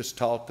Docetists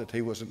taught that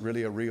he wasn't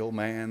really a real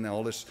man,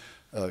 all this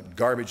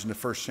garbage in the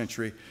first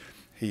century.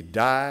 He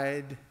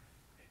died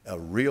a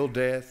real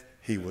death.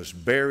 He was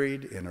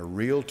buried in a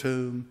real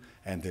tomb.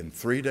 And then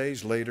 3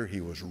 days later,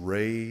 he was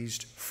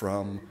raised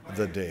from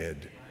the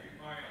dead.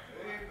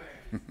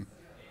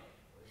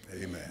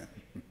 Amen.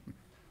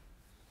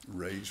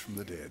 Raised from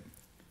the dead.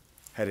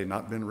 Had he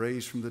not been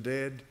raised from the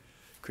dead,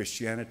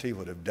 Christianity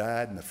would have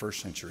died in the first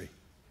century.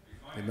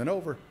 It'd been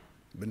over.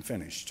 It'd been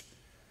finished.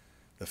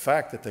 The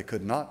fact that they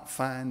could not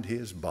find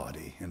his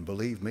body, and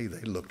believe me,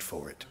 they looked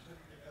for it.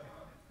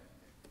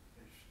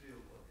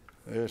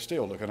 They're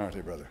still looking, aren't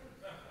they, brother?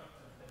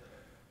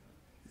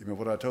 You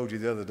remember what I told you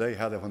the other day,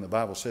 how that when the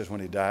Bible says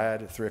when he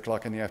died at 3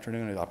 o'clock in the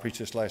afternoon, and I preached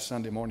this last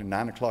Sunday morning,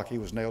 9 o'clock he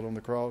was nailed on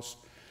the cross.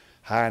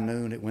 High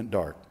noon it went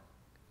dark,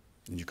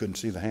 and you couldn't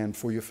see the hand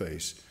before your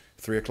face.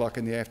 3 o'clock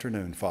in the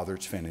afternoon, Father,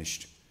 it's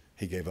finished.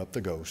 He gave up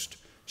the ghost.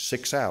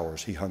 6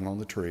 hours he hung on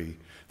the tree.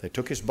 They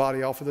took his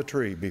body off of the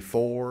tree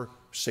before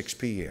 6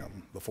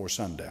 p.m., before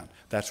sundown.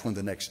 That's when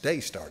the next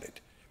day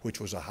started, which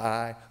was a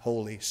high,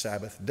 holy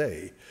Sabbath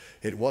day.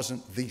 It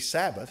wasn't the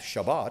Sabbath,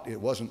 Shabbat.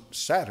 It wasn't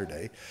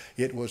Saturday.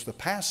 It was the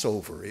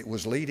Passover. It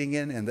was leading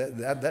in, and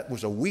that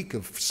was a week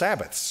of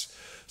Sabbaths.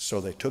 So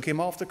they took him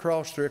off the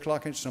cross 3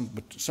 o'clock,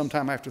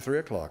 sometime after 3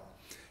 o'clock,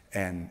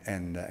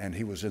 and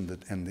he was in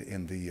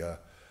the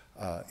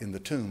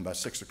tomb by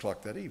 6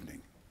 o'clock that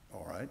evening.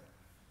 All right,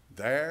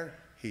 there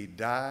he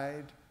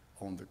died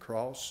on the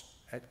cross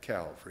at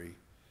Calvary.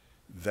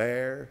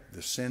 There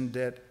the sin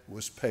debt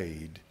was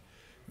paid.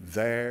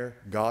 There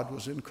God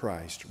was in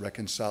Christ,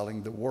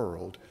 reconciling the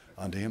world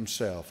unto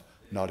himself,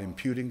 not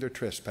imputing their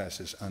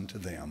trespasses unto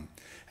them,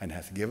 and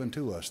hath given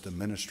to us the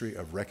ministry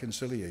of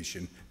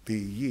reconciliation. Be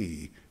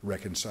ye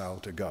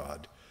reconciled to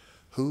God.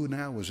 Who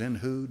now was in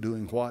who,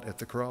 doing what at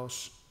the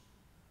cross?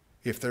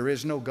 If there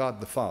is no God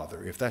the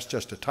Father, if that's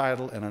just a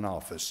title and an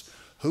office,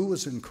 who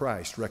was in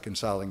Christ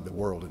reconciling the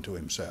world unto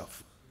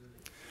himself?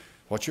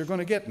 What you're going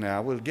to get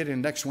now, we'll get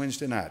in next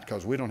Wednesday night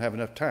because we don't have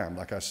enough time,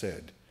 like I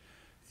said.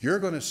 You're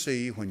going to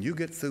see when you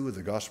get through with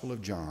the Gospel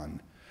of John,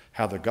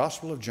 how the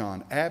Gospel of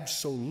John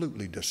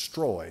absolutely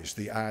destroys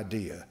the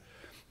idea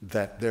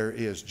that there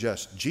is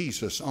just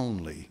Jesus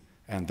only,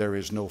 and there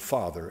is no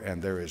Father,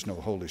 and there is no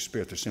Holy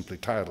Spirit. They're simply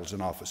titles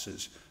and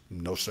offices.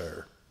 No,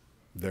 sir.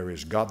 There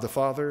is God the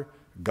Father,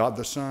 God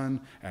the Son,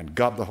 and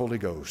God the Holy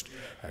Ghost.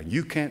 And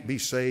you can't be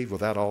saved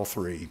without all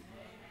three.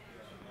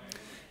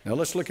 Now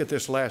let's look at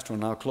this last one,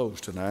 and I'll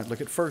close tonight.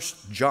 Look at 1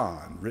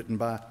 John, written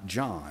by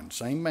John,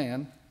 same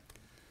man.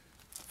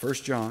 1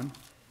 John,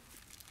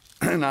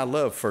 and I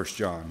love 1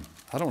 John.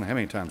 I don't know how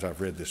many times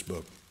I've read this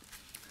book.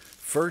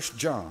 1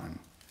 John,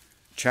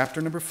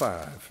 chapter number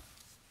 5.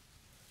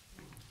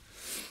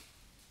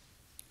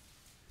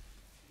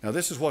 Now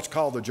this is what's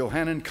called the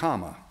Johannine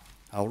comma.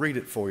 I'll read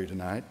it for you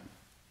tonight.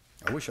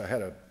 I wish I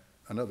had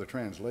another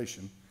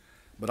translation,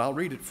 but I'll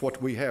read it for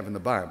what we have in the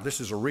Bible.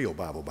 This is a real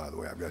Bible, by the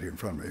way, I've got here in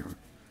front of me.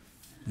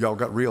 Y'all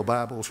got real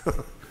Bibles?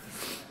 1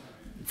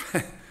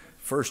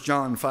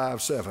 John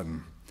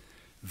 5:7.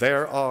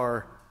 There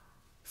are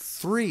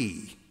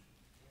 3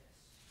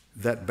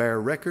 that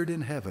bear record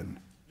in heaven.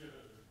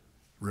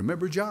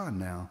 Remember John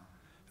now.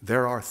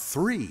 There are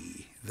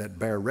 3 that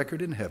bear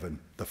record in heaven.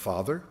 The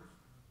Father,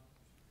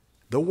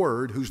 the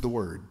Word. Who's the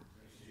Word?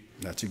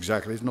 That's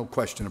exactly, there's no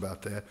question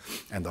about that.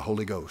 And the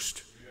Holy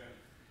Ghost.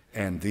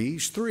 And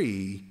these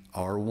 3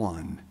 are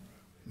one.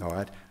 All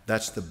right?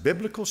 That's the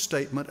biblical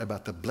statement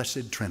about the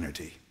Blessed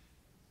Trinity.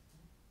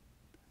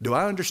 Do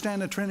I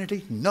understand the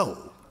Trinity?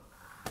 No.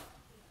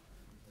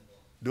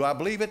 Do I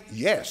believe it?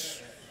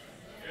 Yes.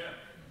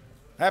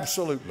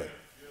 Absolutely.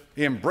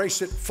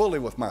 Embrace it fully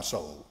with my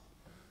soul.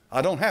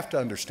 I don't have to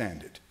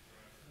understand it.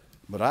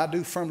 But I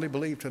do firmly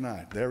believe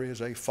tonight there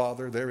is a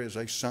Father, there is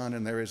a Son,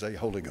 and there is a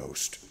Holy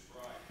Ghost.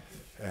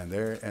 And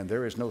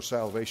there is no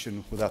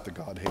salvation without the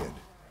Godhead.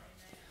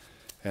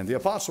 And the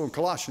apostle in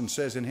Colossians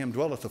says, in him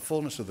dwelleth the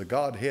fullness of the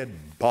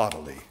Godhead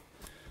bodily.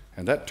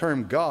 And that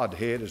term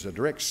Godhead is a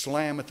direct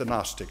slam at the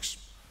Gnostics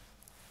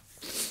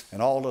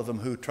and all of them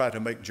who try to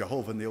make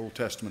Jehovah in the Old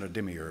Testament a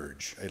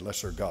demiurge, a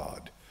lesser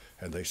God.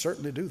 And they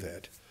certainly do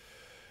that.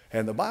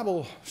 And the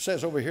Bible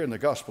says over here in the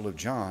Gospel of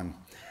John,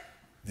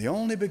 the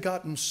only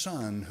begotten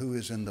Son who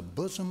is in the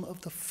bosom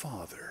of the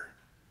Father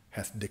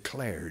hath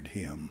declared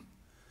him.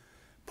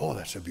 Boy,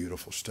 that's a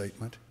beautiful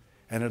statement.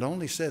 And it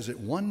only says it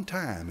one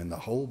time in the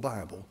whole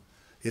Bible.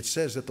 It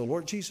says that the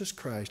Lord Jesus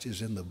Christ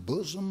is in the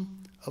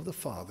bosom of the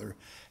Father,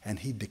 and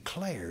he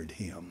declared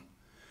him.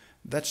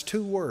 That's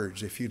two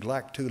words if you'd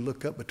like to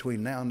look up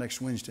between now and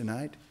next Wednesday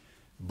night.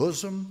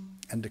 Bosom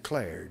and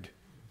declared.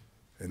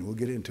 And we'll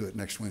get into it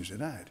next Wednesday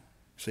night.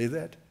 See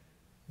that?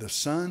 The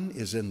Son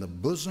is in the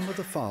bosom of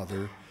the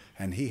Father,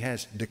 and he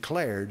has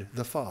declared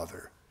the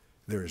Father.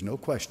 There is no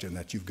question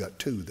that you've got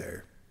two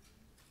there.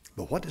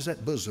 But what does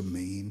that bosom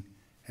mean,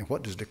 and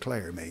what does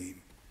declare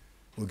mean?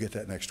 We'll get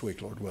that next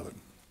week, Lord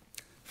willing.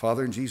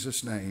 Father, in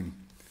Jesus' name,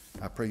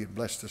 I pray you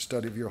bless the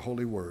study of your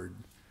holy word.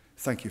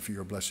 Thank you for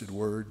your blessed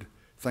word.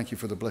 Thank you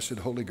for the blessed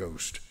Holy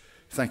Ghost.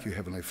 Thank you,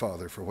 Heavenly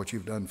Father, for what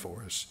you've done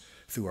for us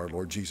through our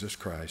Lord Jesus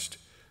Christ.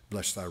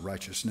 Bless thy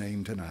righteous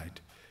name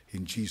tonight.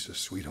 In Jesus'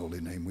 sweet holy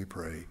name we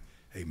pray.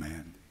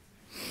 Amen.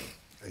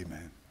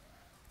 Amen.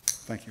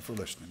 Thank you for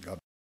listening. God bless.